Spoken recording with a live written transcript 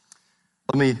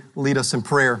Let me lead us in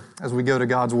prayer as we go to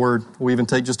God's Word. We'll even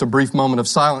take just a brief moment of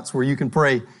silence where you can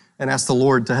pray and ask the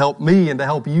Lord to help me and to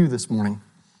help you this morning.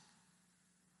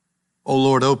 Oh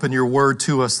Lord, open your Word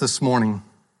to us this morning.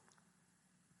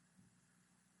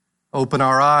 Open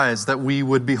our eyes that we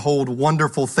would behold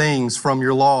wonderful things from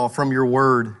your law, from your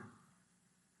Word.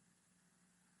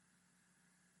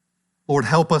 Lord,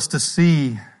 help us to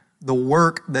see the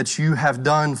work that you have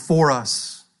done for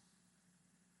us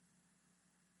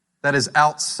that is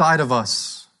outside of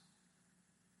us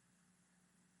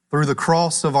through the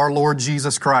cross of our Lord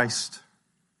Jesus Christ.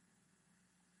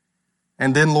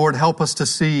 And then, Lord, help us to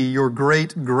see your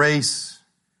great grace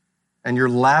and your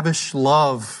lavish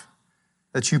love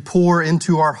that you pour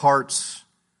into our hearts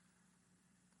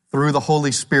through the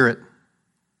Holy Spirit.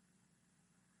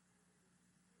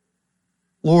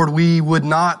 Lord, we would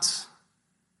not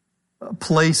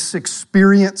place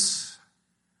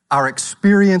our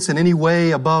experience in any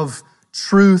way above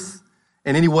truth,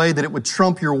 in any way that it would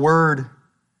trump your word.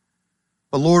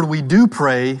 But Lord, we do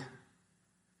pray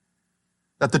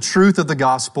that the truth of the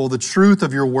gospel, the truth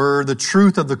of your word, the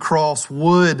truth of the cross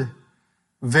would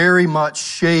very much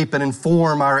shape and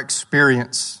inform our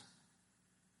experience.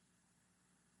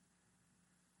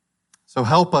 So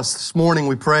help us this morning,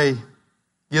 we pray.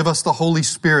 Give us the Holy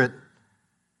Spirit.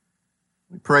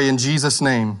 We pray in Jesus'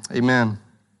 name. Amen.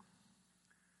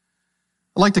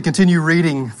 I'd like to continue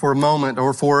reading for a moment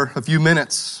or for a few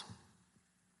minutes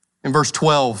in verse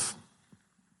 12.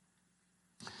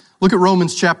 Look at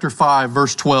Romans chapter 5,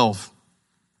 verse 12.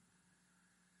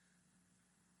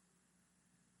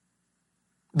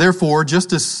 Therefore,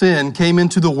 just as sin came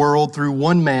into the world through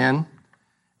one man,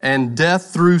 and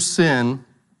death through sin,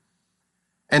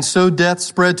 and so death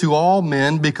spread to all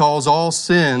men because all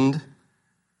sinned.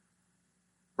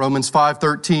 Romans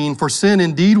 5:13, for sin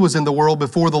indeed was in the world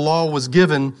before the law was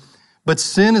given, but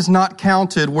sin is not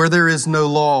counted where there is no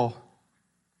law.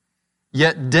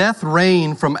 Yet death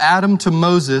reigned from Adam to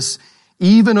Moses,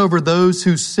 even over those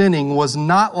whose sinning was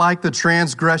not like the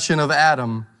transgression of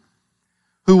Adam,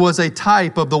 who was a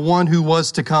type of the one who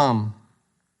was to come.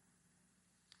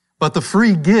 But the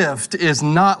free gift is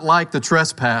not like the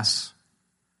trespass.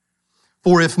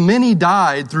 For if many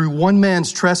died through one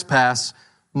man's trespass,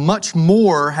 much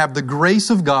more have the grace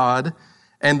of God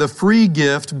and the free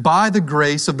gift by the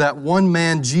grace of that one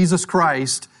man, Jesus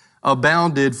Christ,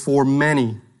 abounded for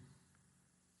many.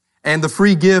 And the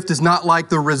free gift is not like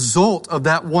the result of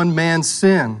that one man's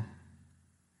sin.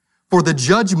 For the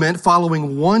judgment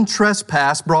following one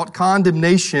trespass brought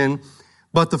condemnation,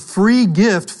 but the free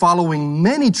gift following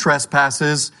many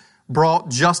trespasses brought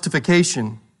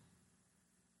justification.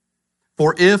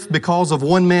 For if, because of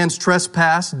one man's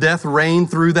trespass, death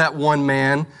reigned through that one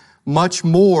man, much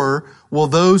more will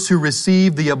those who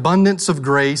receive the abundance of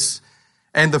grace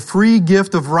and the free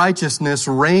gift of righteousness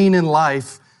reign in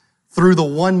life through the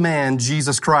one man,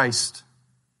 Jesus Christ.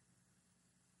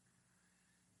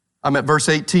 I'm at verse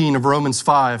 18 of Romans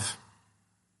 5.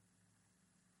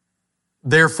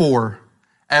 Therefore,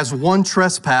 as one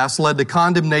trespass led to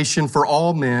condemnation for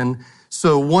all men,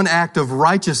 so one act of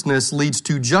righteousness leads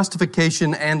to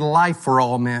justification and life for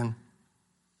all men.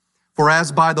 For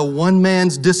as by the one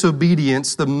man's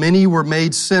disobedience the many were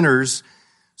made sinners,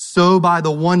 so by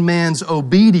the one man's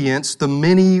obedience the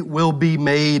many will be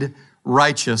made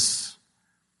righteous.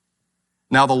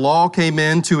 Now the law came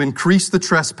in to increase the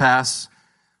trespass,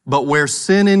 but where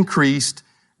sin increased,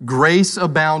 grace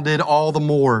abounded all the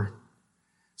more,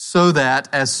 so that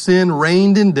as sin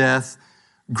reigned in death,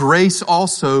 grace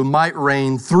also might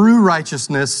reign through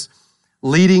righteousness,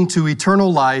 leading to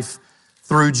eternal life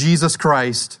through Jesus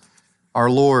Christ, our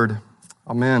Lord.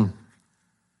 Amen.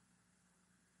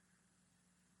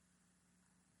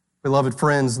 Beloved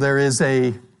friends, there is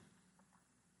a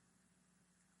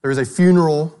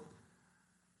funeral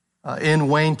in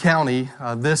Wayne County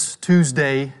this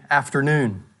Tuesday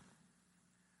afternoon.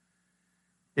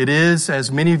 It is, as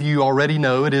many of you already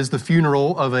know, it is the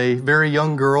funeral of a very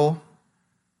young girl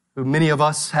who many of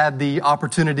us had the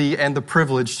opportunity and the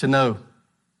privilege to know,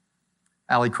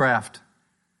 Allie Kraft.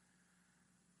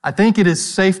 I think it is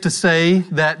safe to say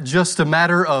that just a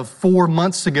matter of 4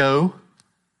 months ago,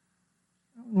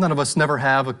 none of us never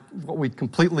have what we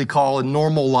completely call a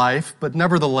normal life, but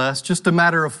nevertheless, just a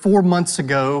matter of 4 months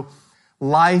ago,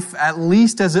 life, at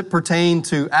least as it pertained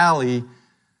to Allie,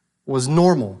 was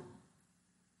normal.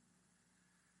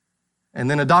 And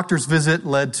then a doctor's visit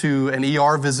led to an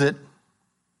ER visit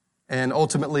and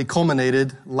ultimately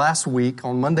culminated last week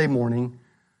on Monday morning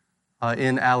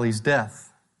in Allie's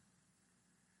death.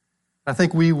 I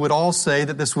think we would all say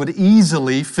that this would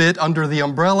easily fit under the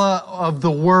umbrella of the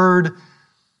word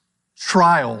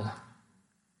trial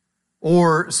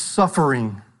or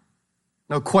suffering.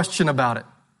 No question about it.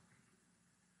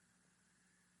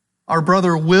 Our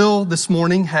brother Will this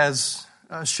morning has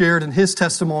shared in his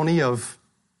testimony of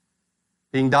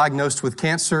being diagnosed with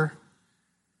cancer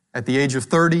at the age of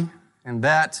 30, and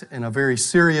that in a very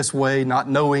serious way, not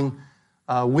knowing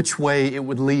which way it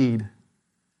would lead.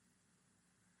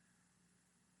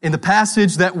 In the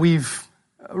passage that we've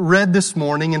read this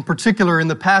morning, in particular in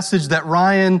the passage that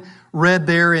Ryan read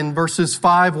there in verses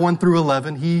 5, 1 through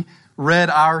 11, he read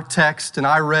our text and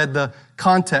I read the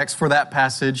context for that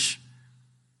passage.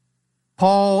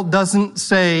 Paul doesn't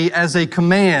say as a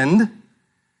command,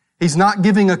 he's not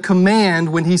giving a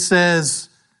command when he says,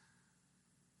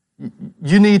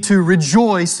 you need to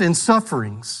rejoice in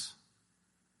sufferings.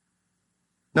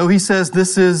 No, he says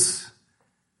this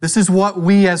is what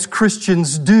we as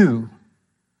Christians do.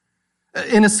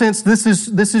 In a sense, this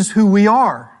is who we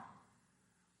are.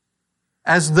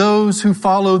 As those who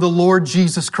follow the Lord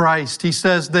Jesus Christ, he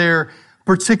says there,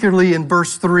 particularly in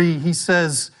verse 3, he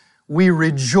says, we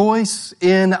rejoice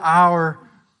in our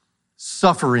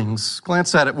sufferings.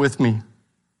 Glance at it with me.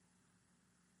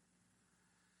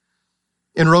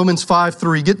 In Romans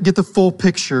 5:3, get the full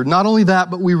picture. Not only that,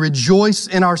 but we rejoice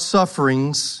in our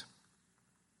sufferings,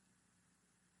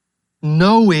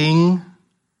 knowing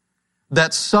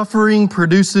that suffering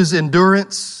produces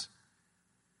endurance,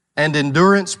 and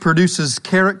endurance produces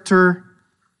character,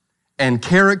 and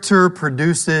character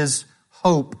produces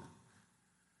hope.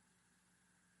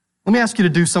 Let me ask you to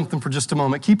do something for just a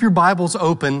moment. Keep your Bibles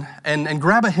open and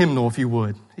grab a hymnal if you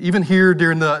would, even here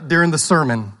during the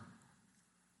sermon.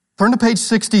 Turn to page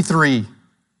 63.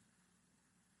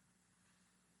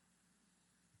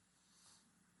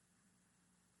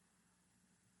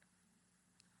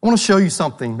 I want to show you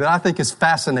something that I think is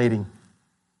fascinating.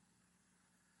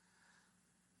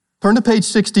 Turn to page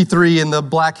 63 in the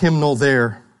black hymnal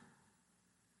there.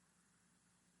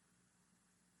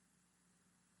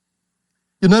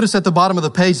 You'll notice at the bottom of the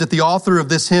page that the author of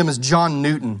this hymn is John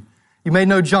Newton. You may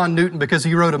know John Newton because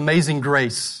he wrote Amazing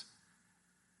Grace.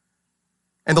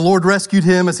 And the Lord rescued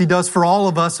him, as he does for all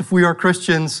of us if we are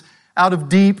Christians, out of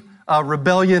deep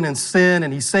rebellion and sin,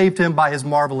 and he saved him by his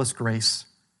marvelous grace.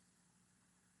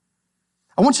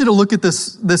 I want you to look at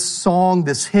this song,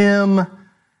 this hymn, and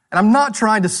I'm not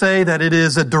trying to say that it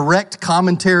is a direct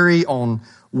commentary on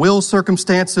Will's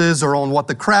circumstances or on what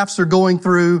the Crafts are going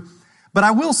through, but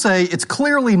I will say it's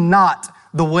clearly not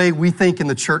the way we think in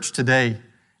the church today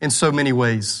in so many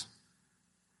ways.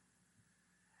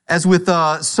 As with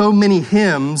so many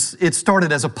hymns, it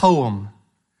started as a poem.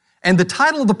 And the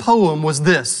title of the poem was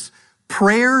this: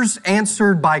 Prayers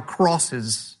Answered by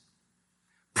Crosses.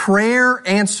 Prayer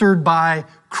Answered by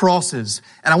Crosses.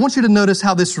 And I want you to notice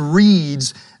how this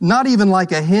reads, not even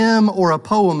like a hymn or a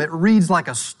poem, it reads like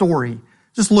a story.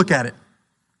 Just look at it.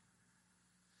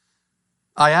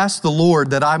 I asked the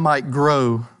Lord that I might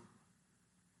grow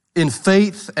in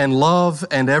faith and love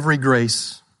and every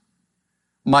grace,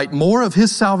 might more of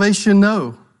his salvation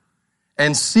know,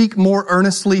 and seek more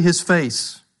earnestly his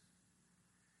face.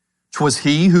 'Twas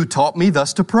he who taught me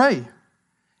thus to pray,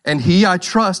 and he, I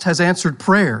trust, has answered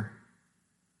prayer.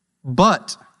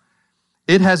 But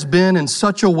it has been in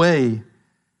such a way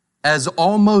as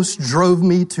almost drove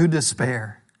me to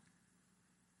despair.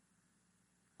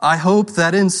 I hope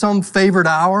that in some favored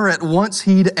hour at once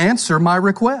he'd answer my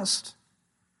request,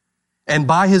 and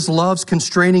by his love's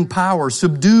constraining power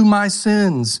subdue my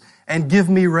sins and give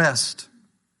me rest.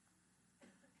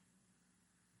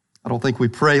 I don't think we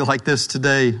pray like this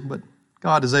today, but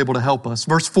God is able to help us.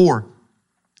 Verse 4,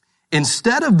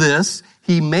 instead of this,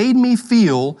 he made me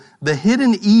feel the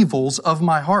hidden evils of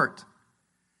my heart,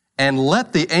 and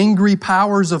let the angry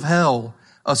powers of hell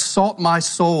assault my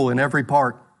soul in every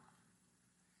part.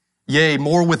 Yea,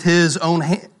 more with his own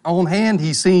hand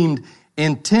he seemed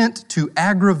intent to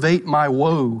aggravate my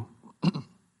woe.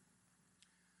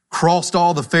 Crossed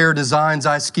all the fair designs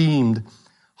I schemed,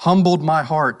 humbled my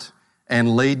heart,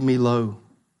 and laid me low.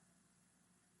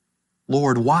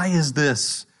 Lord, why is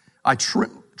this? I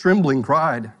trembling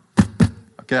cried.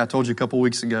 Okay, I told you a couple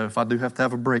weeks ago, if I do have to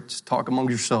have a break, just talk among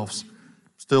yourselves.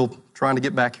 Still trying to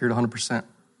get back here to 100%.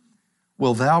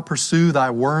 Will thou pursue thy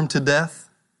worm to death?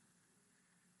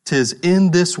 'Tis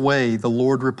in this way, the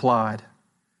Lord replied,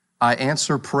 I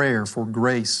answer prayer for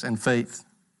grace and faith.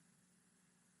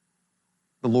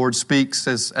 The Lord speaks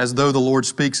as though the Lord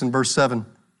speaks in verse 7.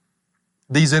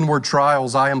 These inward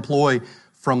trials I employ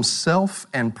from self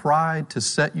and pride to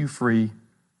set you free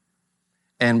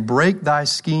and break thy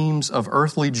schemes of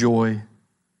earthly joy,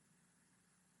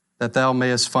 that thou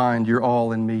mayest find your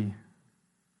all in me.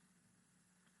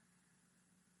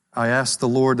 I asked the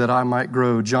Lord that I might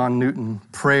grow. John Newton,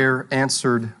 prayer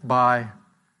answered by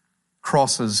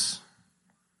crosses.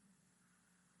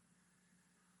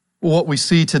 What we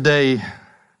see today,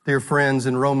 dear friends,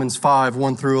 in Romans 5,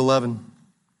 1 through 11.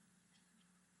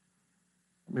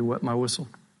 Let me wet my whistle.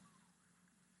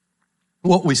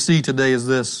 What we see today is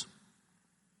this.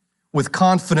 With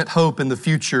confident hope in the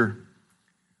future,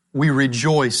 we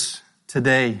rejoice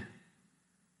today.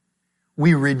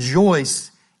 We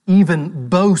rejoice, even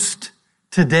boast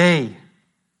today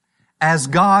as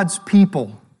God's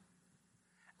people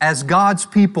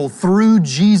through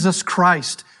Jesus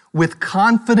Christ. With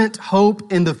confident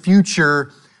hope in the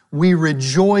future, we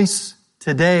rejoice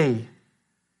today.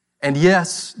 And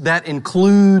yes, that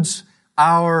includes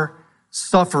our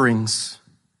sufferings.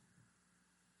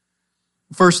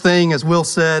 First thing, as Will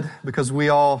said, because we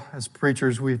all, as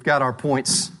preachers, we've got our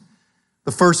points.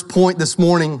 The first point this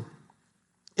morning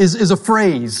is a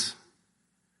phrase.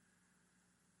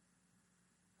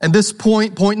 And this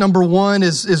point number one,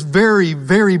 is very,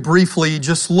 very briefly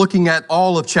just looking at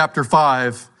all of chapter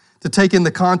 5 to take in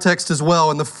the context as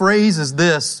well. And the phrase is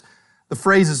this. The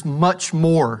phrase is much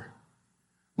more.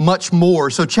 Much more.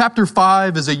 So chapter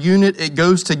 5 is a unit. It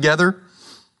goes together.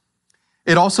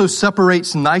 It also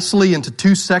separates nicely into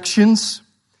two sections.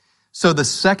 So the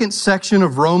second section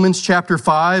of Romans chapter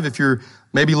 5, if you're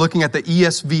maybe looking at the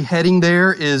ESV heading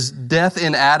there, is death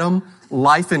in Adam,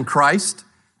 life in Christ.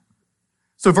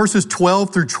 So verses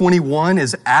 12 through 21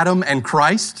 is Adam and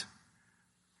Christ.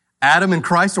 Adam and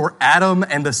Christ, or Adam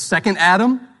and the second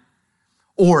Adam,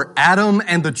 or Adam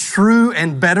and the true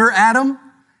and better Adam,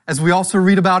 as we also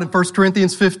read about in 1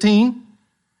 Corinthians 15.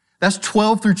 That's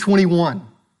 12 through 21.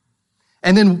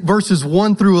 And then verses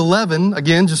 1 through 11,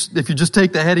 again, if you just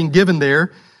take the heading given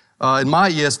there, in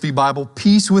my ESV Bible,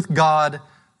 peace with God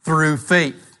through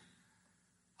faith,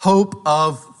 hope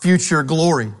of future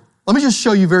glory. Let me just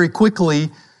show you very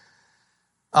quickly,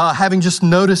 having just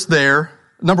noticed there,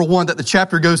 number one, that the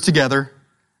chapter goes together,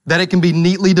 that it can be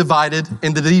neatly divided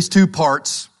into these two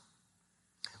parts.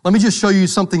 Let me just show you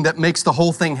something that makes the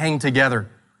whole thing hang together.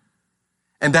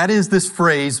 And that is this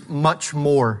phrase, much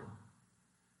more.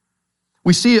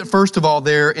 We see it first of all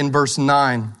there in verse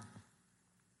 9.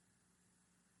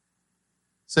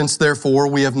 Since therefore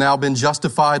we have now been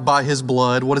justified by his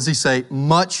blood, what does he say?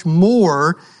 Much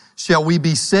more shall we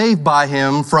be saved by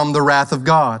him from the wrath of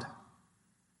God.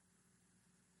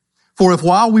 For if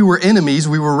while we were enemies,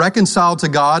 we were reconciled to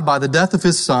God by the death of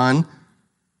his Son,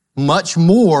 much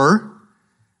more,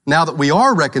 now that we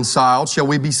are reconciled, shall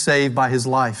we be saved by his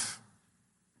life.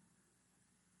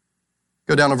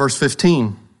 Go down to verse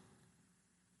 15.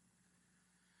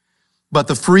 But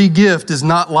the free gift is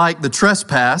not like the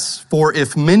trespass, for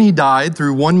if many died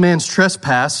through one man's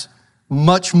trespass,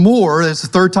 much more, that's the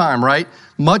third time, right?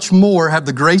 Much more have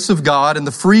the grace of God and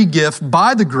the free gift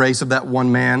by the grace of that one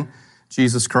man,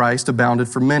 Jesus Christ, abounded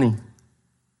for many.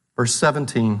 Verse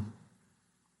 17.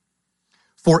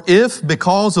 For if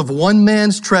because of one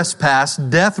man's trespass,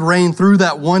 death reigned through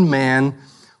that one man,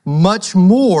 much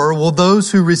more will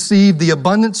those who receive the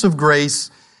abundance of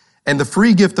grace and the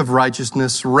free gift of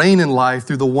righteousness reign in life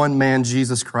through the one man,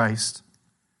 Jesus Christ.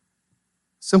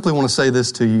 Simply want to say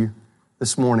this to you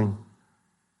this morning,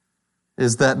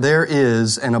 is that there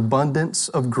is an abundance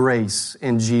of grace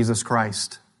in Jesus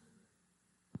Christ.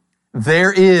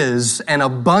 There is an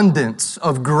abundance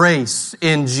of grace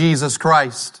in Jesus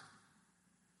Christ.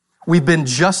 We've been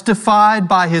justified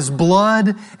by his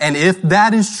blood, and if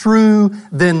that is true,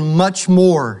 then much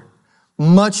more,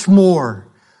 much more.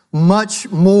 Much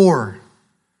more.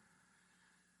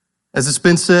 As it's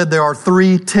been said, there are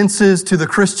 3 tenses to the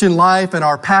Christian life, and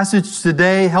our passage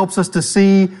today helps us to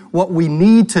see what we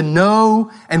need to know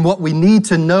and what we need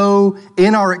to know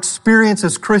in our experience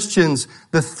as Christians,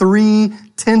 the 3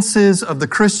 tenses of the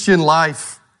Christian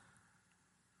life.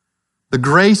 The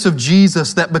grace of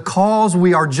Jesus, that because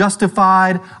we are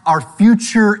justified, our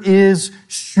future is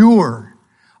sure.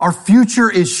 Our future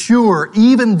is sure,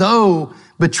 even though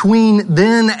between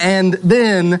then and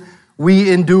then, we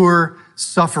endure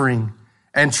suffering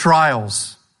and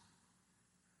trials.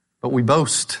 But we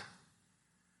boast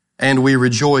and we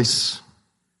rejoice.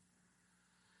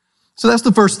 So that's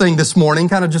the first thing this morning,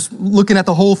 kind of just looking at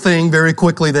the whole thing very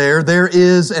quickly there. There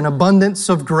is an abundance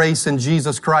of grace in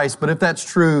Jesus Christ. But if that's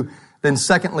true, then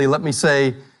secondly, let me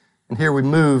say, and here we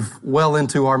move well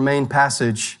into our main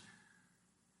passage,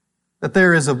 that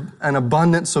there is an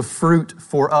abundance of fruit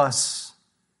for us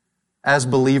as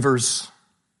believers.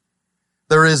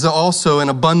 There is also an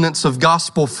abundance of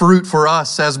gospel fruit for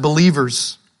us as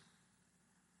believers.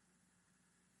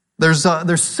 There's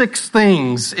 6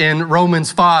 things in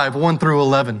Romans 5, 1 through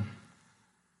 11.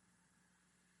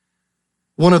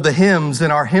 One of the hymns in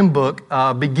our hymn book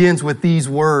begins with these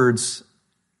words,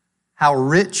 "How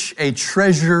rich a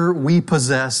treasure we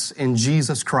possess in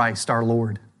Jesus Christ our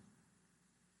Lord."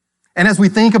 And as we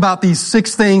think about these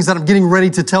 6 things that I'm getting ready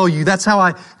to tell you, that's how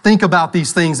I think about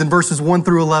these things in verses 1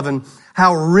 through 11.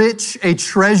 How rich a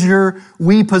treasure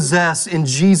we possess in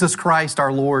Jesus Christ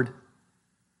our Lord.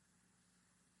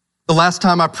 The last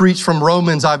time I preached from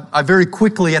Romans, I very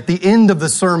quickly at the end of the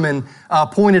sermon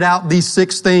pointed out these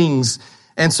 6 things.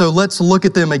 And so let's look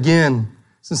at them again,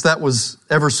 since that was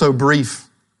ever so brief.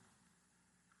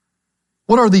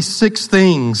 What are these 6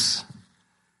 things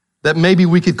that maybe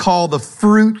we could call the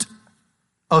fruit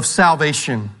of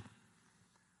salvation?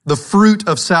 The fruit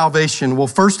of salvation. Well,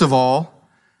 first of all,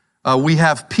 we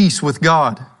have peace with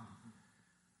God. I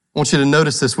want you to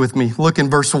notice this with me. Look in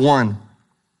verse 1.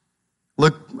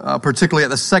 Look particularly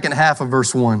at the second half of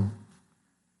verse 1.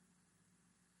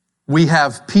 We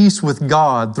have peace with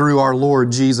God through our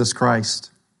Lord Jesus Christ.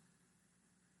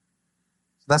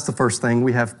 That's the first thing.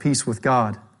 We have peace with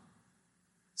God.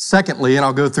 Secondly, and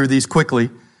I'll go through these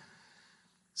quickly.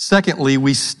 Secondly,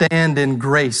 we stand in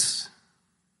grace.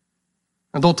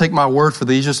 And don't take my word for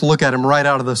these. Just look at them right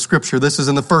out of the scripture. This is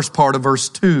in the first part of verse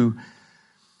 2.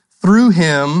 Through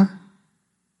him,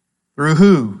 through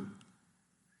who?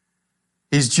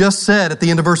 He's just said at the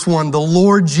end of verse 1, the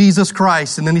Lord Jesus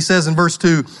Christ. And then he says in verse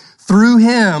 2, through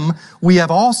him we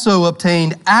have also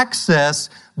obtained access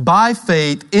by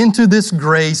faith into this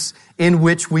grace in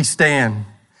which we stand.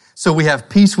 So we have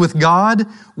peace with God.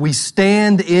 We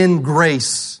stand in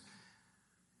grace.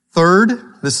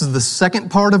 Third, this is the second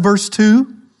part of verse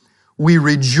 2. We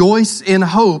rejoice in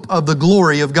hope of the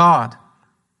glory of God.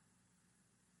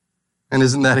 And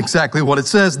isn't that exactly what it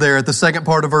says there at the second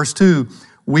part of verse 2?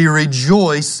 We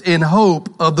rejoice in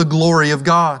hope of the glory of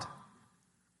God.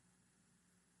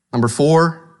 Number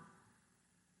 4,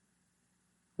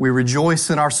 we rejoice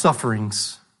in our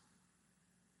sufferings.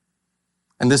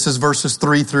 And this is verses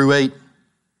 3 through 8.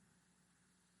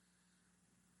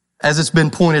 As it's been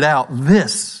pointed out,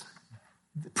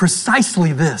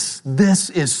 precisely this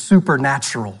is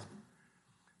supernatural.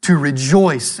 To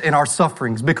rejoice in our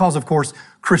sufferings. Because, of course,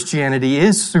 Christianity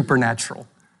is supernatural.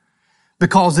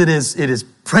 Because it is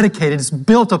predicated, it's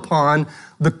built upon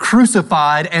the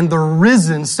crucified and the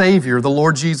risen Savior, the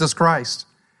Lord Jesus Christ.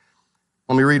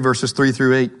 Let me read verses 3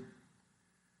 through 8.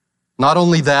 Not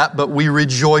only that, but we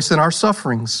rejoice in our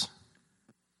sufferings,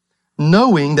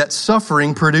 knowing that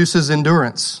suffering produces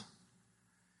endurance,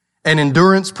 and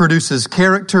endurance produces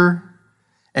character,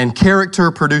 and character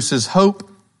produces hope.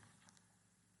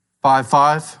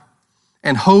 5:5.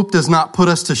 And hope does not put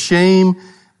us to shame,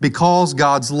 because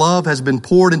God's love has been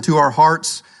poured into our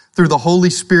hearts through the Holy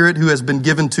Spirit who has been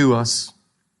given to us.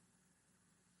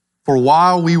 For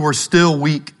while we were still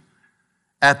weak,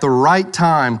 at the right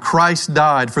time, Christ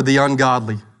died for the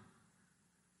ungodly.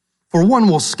 For one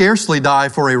will scarcely die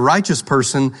for a righteous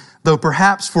person, though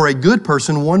perhaps for a good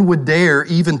person one would dare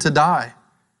even to die.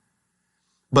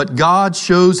 But God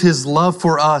shows his love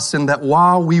for us in that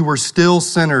while we were still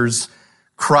sinners,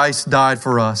 Christ died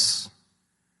for us.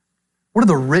 What are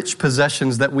the rich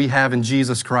possessions that we have in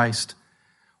Jesus Christ?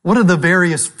 What are the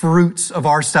various fruits of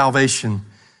our salvation?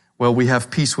 Well, we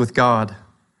have peace with God.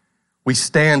 We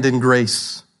stand in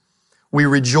grace. We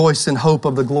rejoice in hope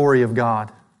of the glory of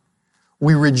God.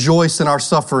 We rejoice in our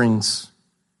sufferings.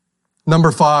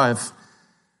 Number 5,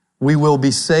 we will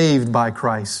be saved by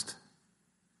Christ.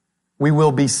 We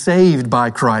will be saved by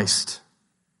Christ.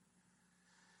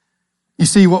 You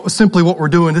see, what we're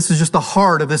doing, this is just the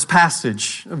heart of this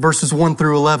passage, verses 1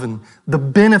 through 11. The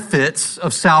benefits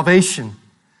of salvation.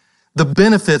 The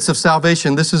benefits of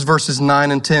salvation. This is verses 9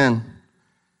 and 10.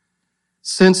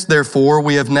 Since, therefore,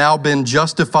 we have now been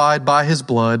justified by his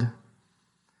blood,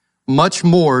 much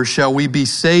more shall we be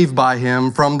saved by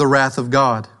him from the wrath of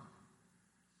God.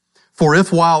 For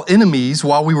if while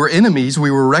we were enemies, we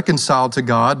were reconciled to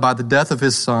God by the death of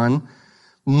his Son,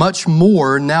 much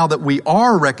more, now that we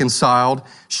are reconciled,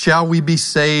 shall we be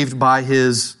saved by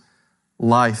his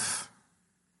life.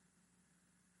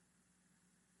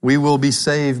 We will be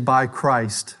saved by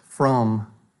Christ from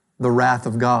the wrath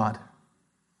of God.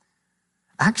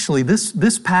 Actually,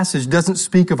 this passage doesn't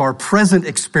speak of our present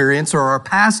experience or our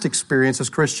past experience as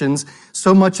Christians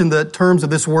so much in the terms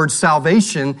of this word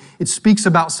salvation. It speaks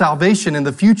about salvation in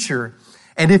the future.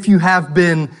 And if you have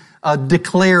been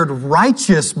declared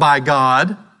righteous by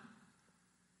God,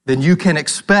 then you can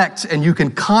expect and you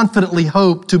can confidently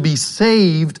hope to be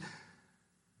saved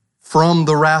from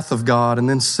the wrath of God. And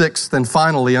then 6th and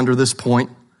finally under this point,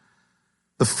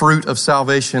 the fruit of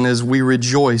salvation is we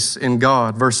rejoice in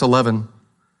God. Verse 11.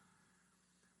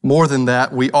 More than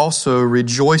that, we also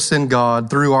rejoice in God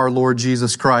through our Lord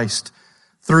Jesus Christ,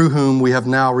 through whom we have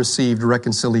now received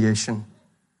reconciliation.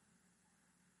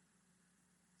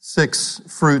 6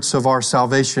 fruits of our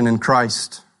salvation in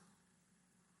Christ.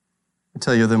 I'll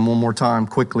tell you them one more time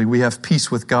quickly. We have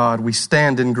peace with God. We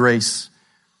stand in grace.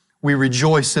 We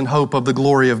rejoice in hope of the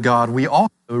glory of God. We also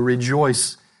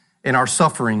rejoice in our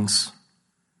sufferings.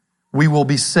 We will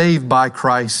be saved by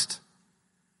Christ,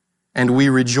 and we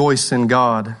rejoice in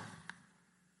God.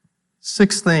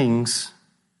 6 things.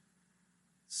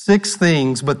 6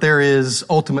 things, but there is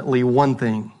ultimately one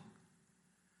thing.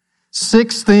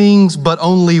 6 things, but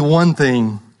only one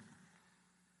thing.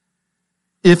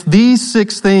 If these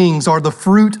 6 things are the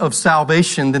fruit of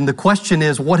salvation, then the question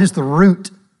is, what is the root?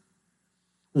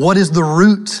 What is the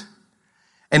root?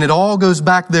 And it all goes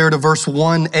back there to verse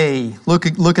 1a.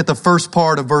 Look at the first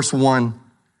part of verse 1.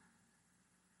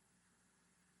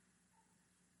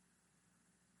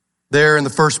 There in the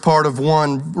first part of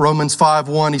 1, Romans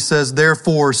 5:1, he says,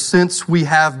 therefore, since we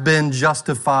have been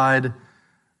justified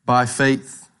by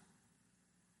faith.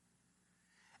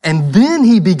 And then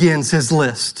he begins his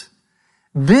list.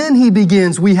 Then he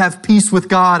begins, we have peace with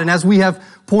God. And as we have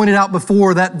pointed out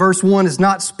before, that verse 1 is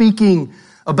not speaking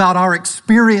about our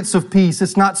experience of peace.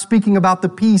 It's not speaking about the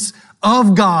peace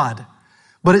of God,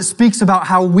 but it speaks about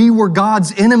how we were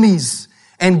God's enemies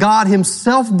and God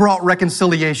himself brought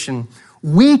reconciliation.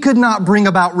 We could not bring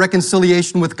about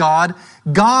reconciliation with God.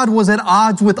 God was at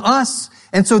odds with us,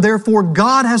 and so therefore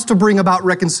God has to bring about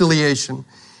reconciliation.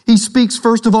 He speaks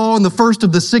first of all in the first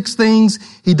of the 6 things.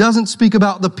 He doesn't speak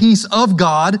about the peace of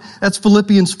God. That's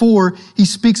Philippians 4. He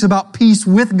speaks about peace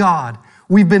with God.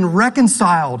 We've been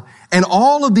reconciled. And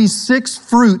all of these 6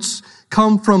 fruits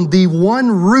come from the one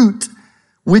root,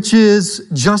 which is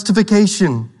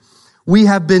justification. We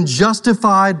have been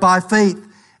justified by faith.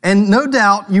 And no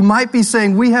doubt you might be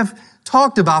saying, we have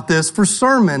talked about this for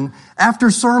sermon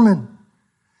after sermon.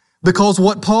 Because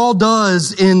what Paul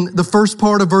does in the first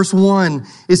part of verse 1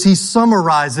 is he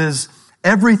summarizes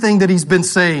everything that he's been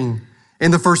saying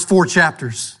in the first 4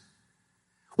 chapters.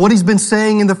 What he's been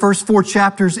saying in the first 4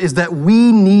 chapters is that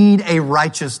we need a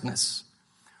righteousness.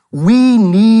 We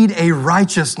need a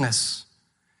righteousness.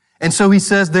 And so he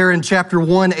says there in chapter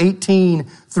 1:18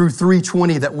 through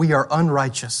 3:20 that we are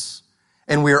unrighteous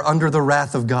and we are under the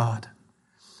wrath of God.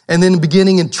 And then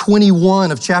beginning in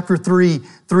 21 of chapter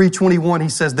 3:21, he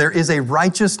says there is a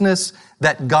righteousness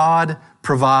that God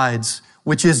provides,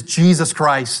 which is Jesus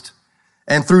Christ,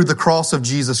 and through the cross of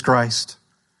Jesus Christ.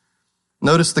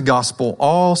 Notice the gospel.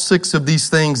 All 6 of these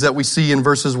things that we see in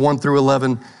verses 1 through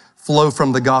 11 flow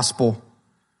from the gospel.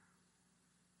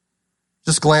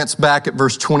 Just glance back at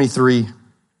verse 23.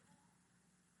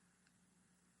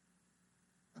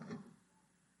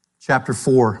 Chapter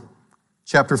 4,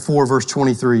 verse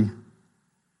 23.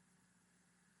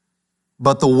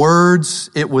 But the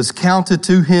words, it was counted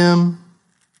to him,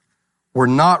 were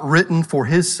not written for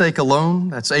his sake alone,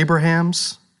 that's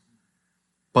Abraham's,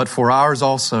 but for ours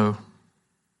also.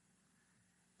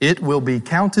 It will be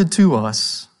counted to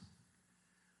us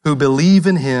who believe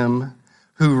in him,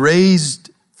 who raised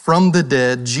from the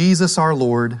dead Jesus our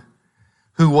Lord,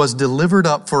 who was delivered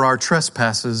up for our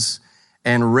trespasses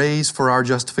and raised for our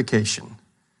justification.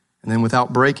 And then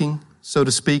without breaking, so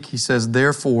to speak, he says,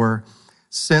 therefore,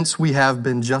 since we have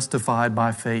been justified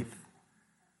by faith.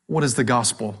 What is the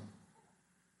gospel?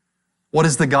 What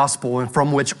is the gospel? And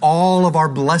from which all of our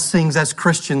blessings as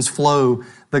Christians flow.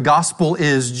 The gospel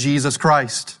is Jesus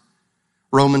Christ.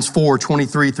 Romans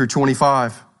 4:23 through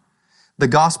 25. The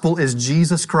gospel is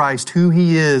Jesus Christ, who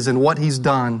he is and what he's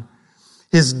done,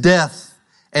 his death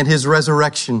and his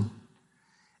resurrection.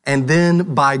 And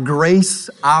then by grace,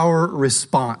 our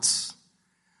response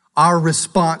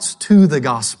to the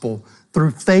gospel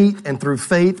through faith and through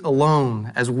faith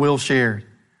alone, as Will shared.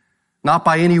 Not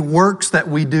by any works that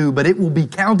we do, but it will be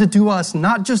counted to us,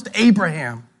 not just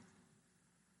Abraham.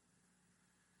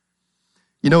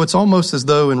 You know, it's almost as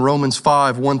though in Romans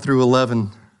 5:1 through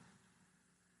 11,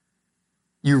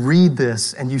 you read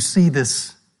this and you see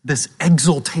this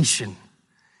exultation.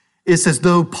 It's as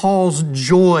though Paul's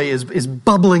joy is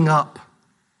bubbling up.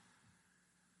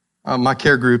 My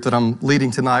care group that I'm leading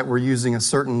tonight, we're using a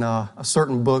certain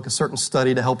book, a certain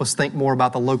study to help us think more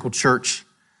about the local church.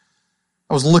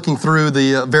 I was looking through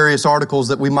the various articles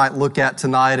that we might look at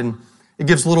tonight, and it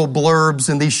gives little blurbs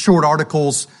in these short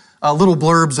articles, little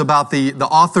blurbs about the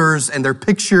authors and their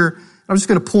picture. I'm just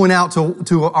going to point out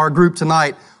to our group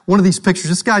tonight, one of these pictures,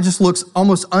 this guy just looks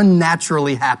almost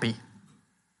unnaturally happy.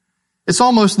 It's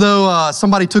almost though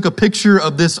somebody took a picture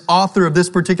of this author of this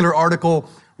particular article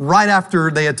right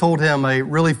after they had told him a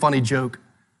really funny joke.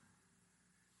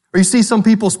 Or you see some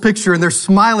people's picture and they're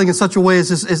smiling in such a way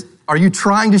as are you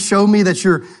trying to show me that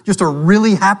you're just a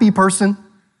really happy person?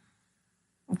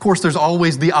 Of course, there's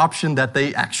always the option that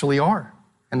they actually are,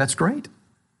 and that's great.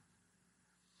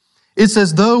 It's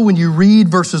as though when you read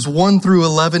verses 1 through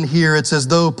 11 here, it's as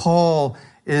though Paul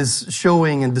is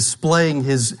showing and displaying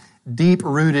his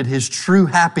deep-rooted, his true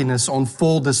happiness on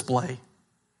full display.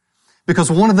 Because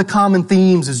one of the common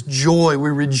themes is joy. We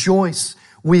rejoice,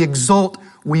 we exult,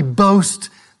 we boast.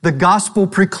 The gospel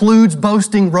precludes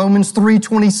boasting. Romans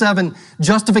 3:27.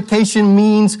 Justification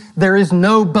means there is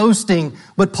no boasting.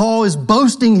 But Paul is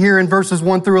boasting here in verses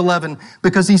 1 through 11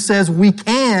 because he says we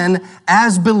can,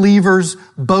 as believers,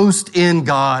 boast in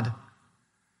God.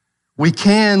 We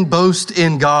can boast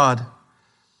in God.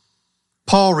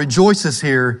 Paul rejoices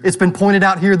here. It's been pointed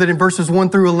out here that in verses 1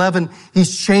 through 11,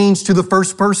 he's changed to the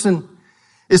first person.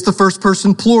 It's the first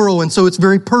person plural, and so it's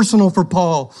very personal for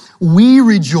Paul. We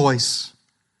rejoice.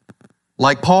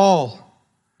 Like Paul,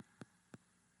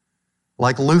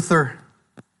 like Luther,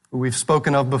 who we've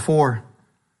spoken of before,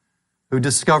 who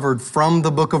discovered from the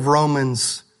book of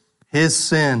Romans his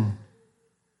sin.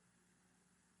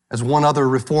 As one other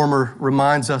reformer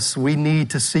reminds us, we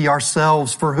need to see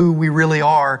ourselves for who we really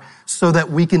are so that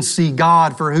we can see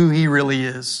God for who He really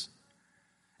is.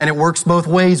 And it works both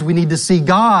ways. We need to see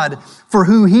God for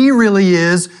who He really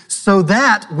is so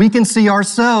that we can see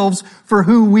ourselves for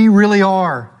who we really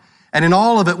are. And in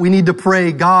all of it, we need to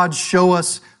pray, God, show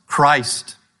us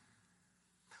Christ.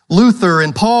 Luther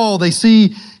and Paul, they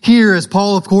see here, as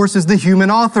Paul, of course, is the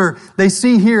human author, they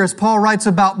see here, as Paul writes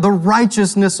about the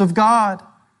righteousness of God,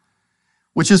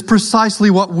 which is precisely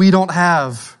what we don't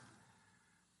have,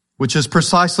 which is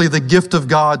precisely the gift of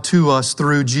God to us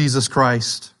through Jesus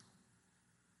Christ.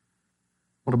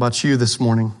 What about you this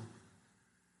morning?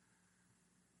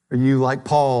 Are you like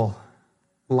Paul,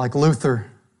 like Luther?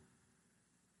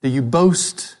 Do you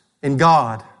boast in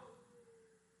God?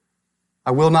 I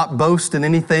will not boast in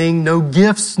anything, no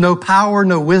gifts, no power,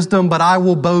 no wisdom, but I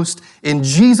will boast in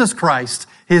Jesus Christ,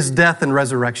 His death and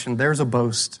resurrection. There's a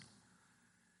boast.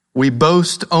 We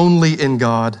boast only in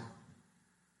God.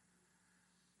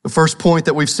 The first point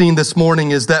that we've seen this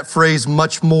morning is that phrase,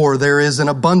 much more. There is an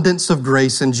abundance of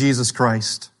grace in Jesus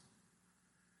Christ.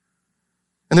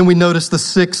 And then we notice the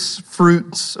 6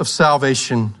 fruits of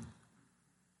salvation.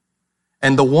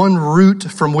 And the one root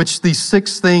from which these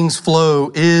 6 things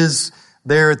flow is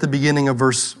there at the beginning of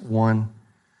verse 1.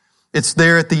 It's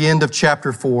there at the end of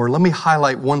chapter 4. Let me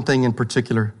highlight one thing in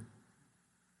particular.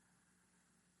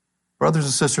 Brothers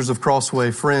and sisters of Crossway,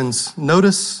 friends,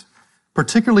 notice,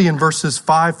 particularly in verses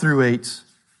 5 through 8,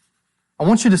 I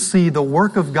want you to see the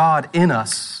work of God in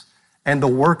us and the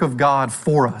work of God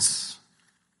for us.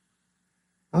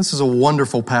 Now, this is a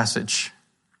wonderful passage.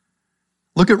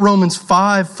 Look at Romans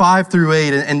 5 through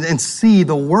 8, and see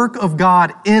the work of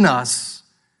God in us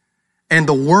and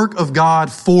the work of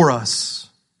God for us.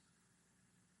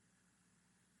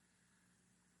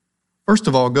 First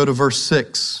of all, go to verse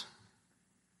 6.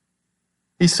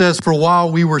 He says, for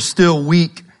while we were still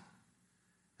weak,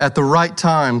 at the right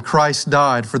time Christ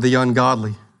died for the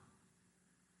ungodly.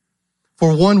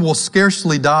 For one will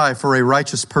scarcely die for a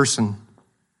righteous person,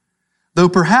 though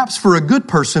perhaps for a good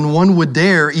person one would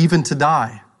dare even to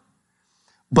die.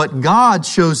 But God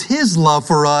shows His love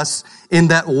for us in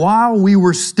that while we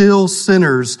were still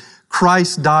sinners,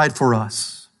 Christ died for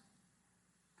us.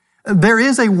 There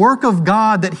is a work of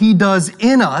God that He does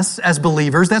in us as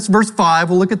believers. That's verse 5.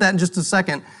 We'll look at that in just a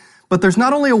second. But there's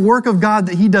not only a work of God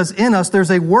that He does in us,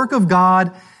 there's a work of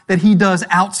God that He does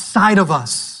outside of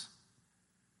us.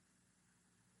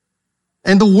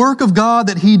 And the work of God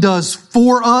that He does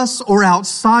for us or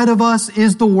outside of us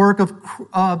is the work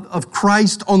of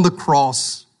Christ on the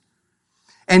cross.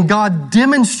 And God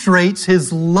demonstrates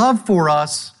His love for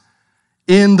us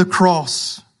in the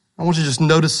cross. I want you to just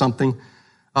notice something.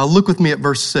 Look with me at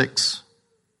verse 6.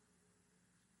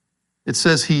 It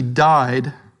says He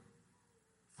died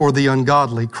for the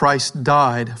ungodly. Christ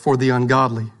died for the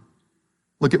ungodly.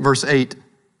 Look at verse 8.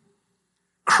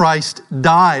 Christ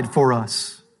died for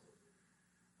us.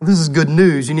 This is good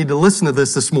news. You need to listen to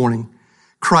this morning.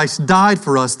 Christ died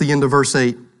for us, the end of verse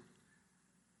 8.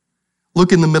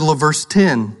 Look in the middle of verse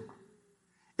 10.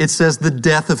 It says the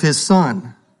death of His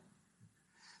Son.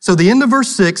 So the end of verse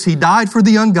 6, He died for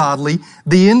the ungodly.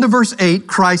 The end of verse 8,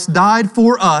 Christ died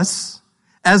for us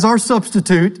as our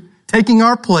substitute, taking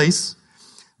our place.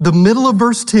 The middle of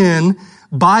verse 10,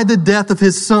 by the death of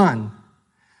His Son.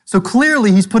 So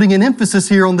clearly He's putting an emphasis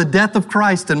here on the death of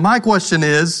Christ. And my question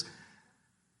is,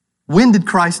 when did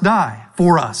Christ die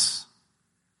for us?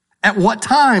 At what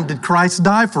time did Christ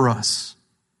die for us?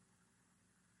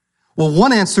 Well,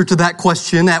 one answer to that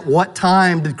question, at what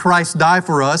time did Christ die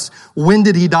for us? When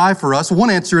did he die for us? One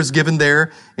answer is given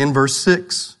there in verse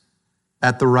 6,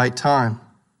 at the right time.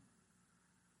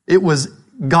 It was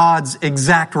God's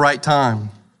exact right time.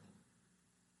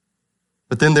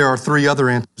 But then there are three other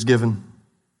answers given.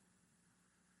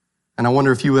 And I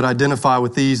wonder if you would identify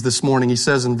with these this morning. He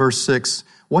says in verse 6,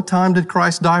 what time did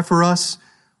Christ die for us?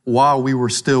 While we were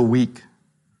still weak.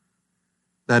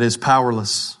 That is,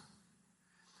 powerless.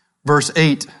 Verse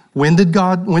 8, when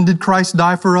did Christ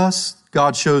die for us?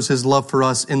 God shows his love for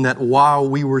us in that while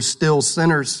we were still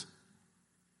sinners.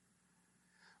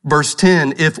 Verse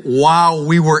 10, if while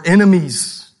we were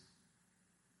enemies,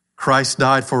 Christ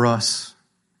died for us.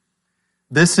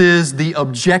 This is the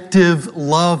objective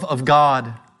love of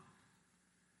God.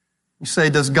 You say,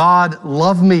 does God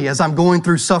love me as I'm going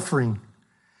through suffering?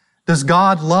 Does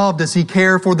he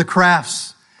care for the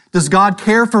crafts? Does God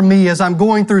care for me as I'm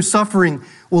going through suffering?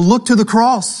 Well, look to the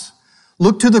cross.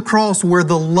 Look to the cross where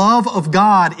the love of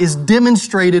God is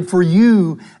demonstrated for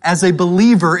you as a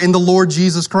believer in the Lord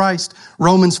Jesus Christ.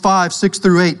 Romans 5, 6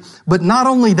 through 8. But not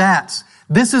only that,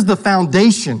 this is the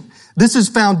foundation. This is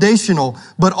foundational,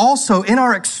 but also in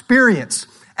our experience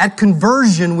at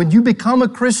conversion, when you become a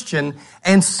Christian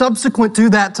and subsequent to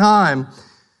that time,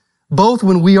 both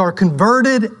when we are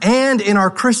converted and in our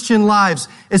Christian lives,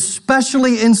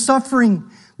 especially in suffering,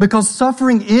 because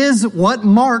suffering is what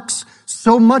marks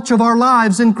so much of our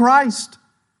lives in Christ.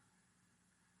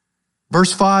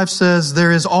 Verse 5 says,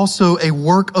 there is also a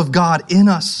work of God in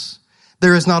us.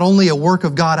 There is not only a work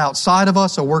of God outside of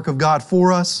us, a work of God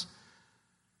for us,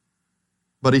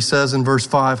 but he says in verse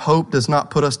 5, hope does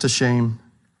not put us to shame,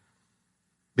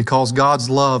 because God's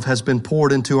love has been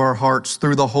poured into our hearts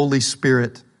through the Holy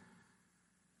Spirit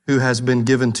who has been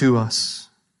given to us.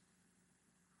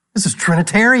 This is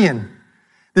Trinitarian.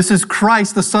 This is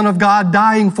Christ, the Son of God,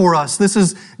 dying for us. This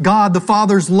is God, the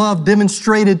Father's love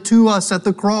demonstrated to us at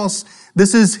the cross.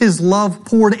 This is his love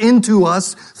poured into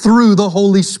us through the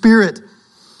Holy Spirit.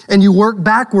 And you work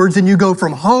backwards and you go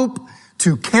from hope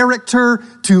to character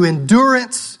to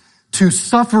endurance to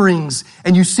sufferings,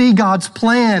 and you see God's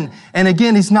plan. And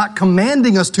again, he's not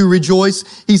commanding us to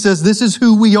rejoice. He says, this is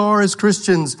who we are as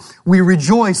Christians. We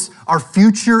rejoice. Our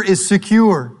future is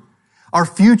secure. Our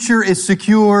future is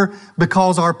secure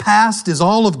because our past is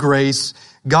all of grace.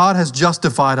 God has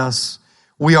justified us.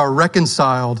 We are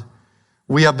reconciled.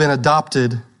 We have been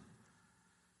adopted.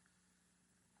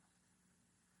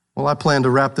 Well, I plan to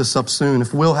wrap this up soon.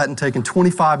 If Will hadn't taken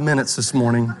 25 minutes this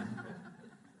morning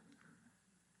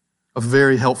of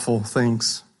very helpful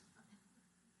things.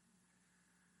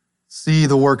 See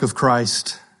the work of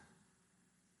Christ.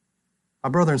 My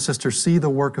brother and sister, see the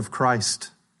work of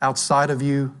Christ outside of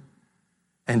you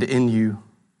and in you.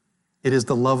 It is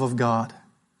the love of God.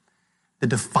 The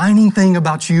defining thing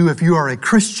about you, if you are a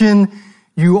Christian,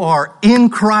 you are in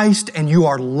Christ and you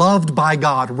are loved by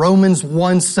God. Romans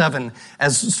 1:7,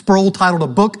 as Sproul titled a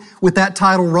book with that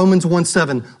title, Romans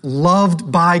 1:7, loved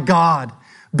by God.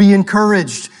 Be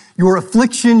encouraged. Your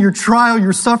affliction, your trial,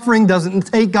 your suffering doesn't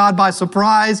take God by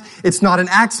surprise. It's not an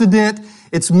accident.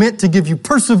 It's meant to give you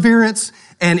perseverance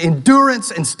and endurance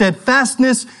and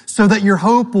steadfastness so that your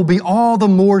hope will be all the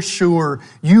more sure.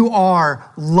 You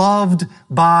are loved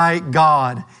by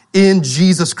God in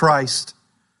Jesus Christ.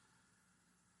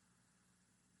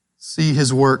 See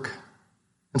his work.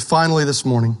 And finally this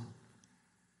morning,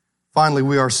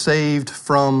 we are saved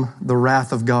from the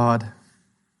wrath of God.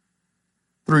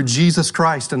 Through Jesus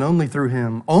Christ and only through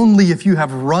him. Only if you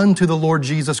have run to the Lord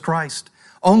Jesus Christ.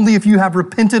 Only if you have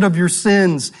repented of your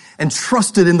sins and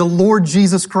trusted in the Lord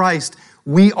Jesus Christ,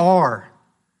 we are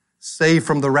saved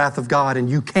from the wrath of God. And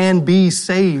you can be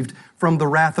saved from the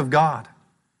wrath of God.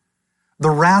 The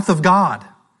wrath of God.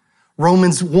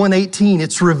 Romans 1:18,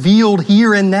 it's revealed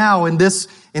here and now in this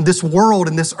world,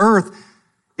 in this earth.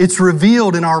 It's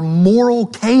revealed in our moral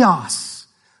chaos.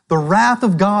 The wrath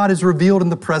of God is revealed in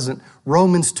the present.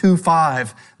 Romans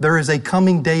 2:5, there is a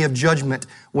coming day of judgment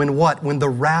when what? When the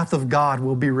wrath of God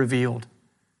will be revealed.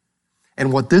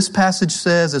 And what this passage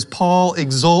says as Paul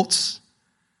exults,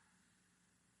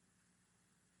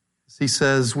 he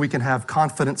says we can have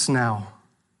confidence now.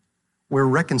 We're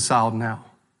reconciled now.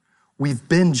 We've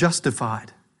been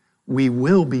justified. We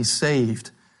will be saved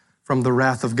from the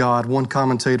wrath of God. One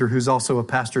commentator who's also a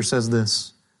pastor says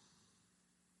this.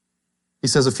 He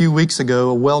says, a few weeks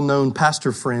ago, a well-known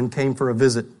pastor friend came for a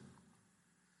visit.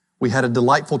 We had a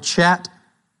delightful chat,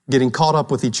 getting caught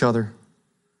up with each other.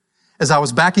 As I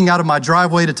was backing out of my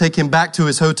driveway to take him back to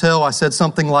his hotel, I said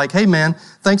something like, hey man,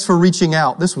 thanks for reaching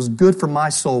out. This was good for my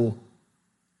soul.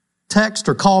 Text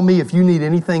or call me if you need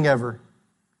anything ever.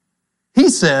 He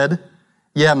said,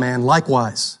 yeah, man,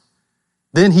 likewise.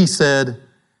 Then he said,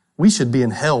 we should be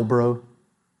in hell, bro.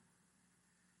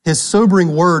 His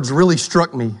sobering words really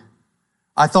struck me.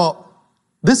 I thought,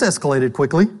 this escalated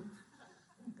quickly.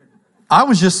 I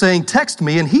was just saying, text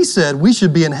me, and he said, we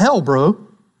should be in hell, bro.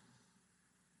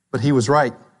 But he was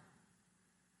right.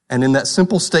 And in that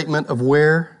simple statement of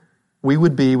where we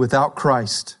would be without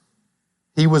Christ,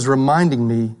 he was reminding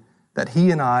me that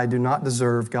he and I do not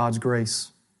deserve God's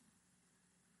grace.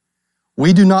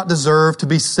 We do not deserve to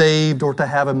be saved or to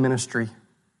have a ministry.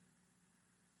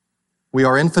 We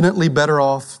are infinitely better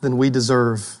off than we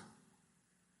deserve.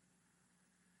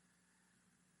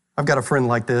 I've got a friend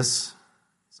like this.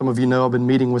 Some of you know I've been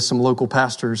meeting with some local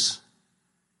pastors.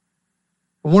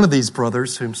 One of these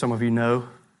brothers, whom some of you know,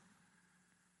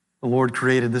 the Lord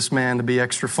created this man to be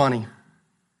extra funny.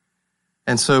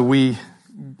 And so we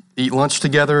eat lunch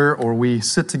together, or we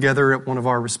sit together at one of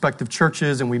our respective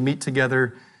churches and we meet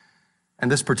together.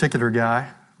 And this particular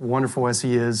guy, wonderful as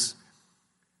he is,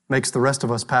 makes the rest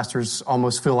of us pastors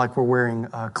almost feel like we're wearing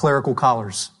clerical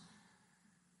collars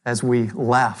as we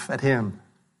laugh at him.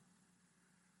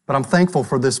 But I'm thankful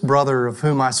for this brother of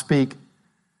whom I speak,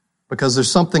 because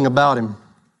there's something about him.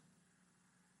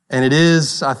 And it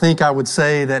is, I think I would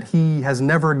say, that he has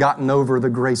never gotten over the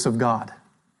grace of God.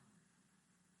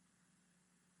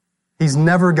 He's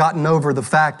never gotten over the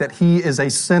fact that he is a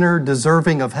sinner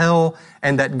deserving of hell,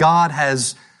 and that God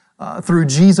has, through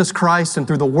Jesus Christ and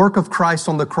through the work of Christ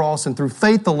on the cross and through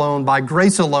faith alone, by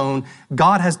grace alone,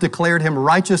 God has declared him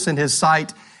righteous in his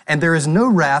sight, and there is no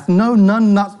wrath,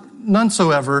 none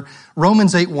soever.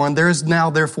 Romans 8:1, there is now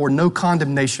therefore no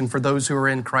condemnation for those who are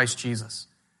in Christ Jesus.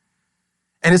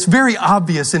 And it's very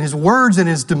obvious in his words and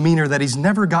his demeanor that he's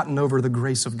never gotten over the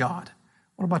grace of God.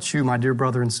 What about you, my dear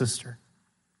brother and sister?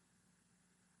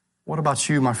 What about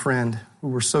you, my friend, who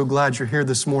we're so glad you're here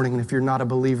this morning? And if you're not a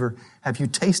believer, have you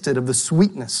tasted of the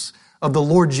sweetness of the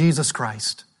Lord Jesus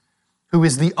Christ, who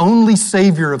is the only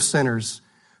Savior of sinners,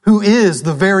 who is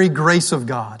the very grace of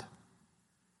God?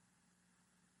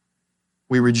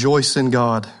 We rejoice in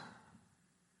God.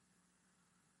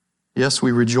 Yes,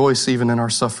 we rejoice even in our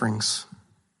sufferings.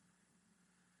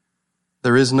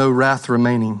 There is no wrath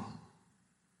remaining.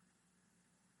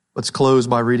 Let's close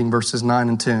by reading verses 9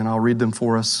 and 10. I'll read them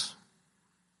for us.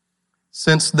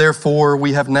 Since therefore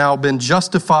we have now been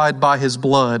justified by his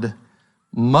blood,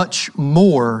 much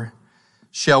more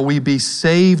shall we be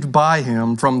saved by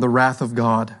him from the wrath of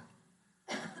God.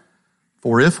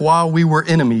 For if while we were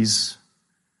enemies,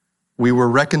 we were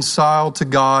reconciled to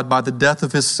God by the death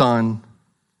of his Son,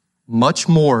 much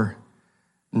more,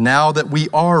 now that we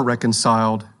are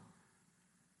reconciled,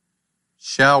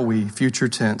 shall we, future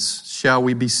tense, shall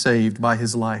we be saved by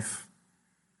his life,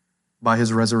 by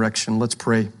his resurrection. Let's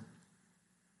pray.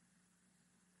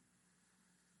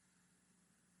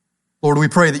 Lord, we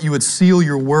pray that you would seal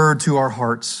your word to our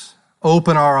hearts,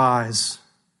 open our eyes.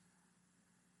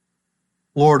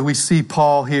 Lord, we see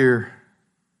Paul here,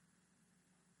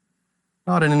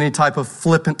 not in any type of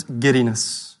flippant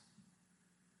giddiness,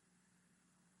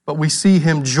 but we see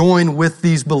him join with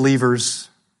these believers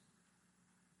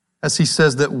as he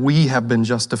says that we have been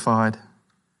justified.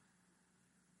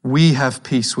 We have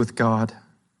peace with God.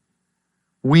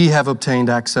 We have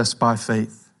obtained access by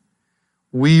faith.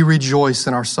 We rejoice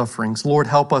in our sufferings. Lord,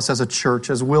 help us as a church,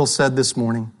 as Will said this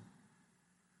morning.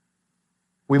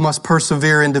 We must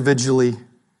persevere individually,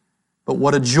 but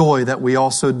what a joy that we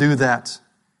also do that.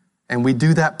 And we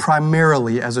do that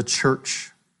primarily as a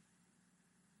church.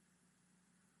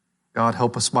 God,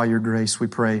 help us by your grace, we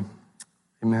pray.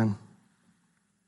 Amen.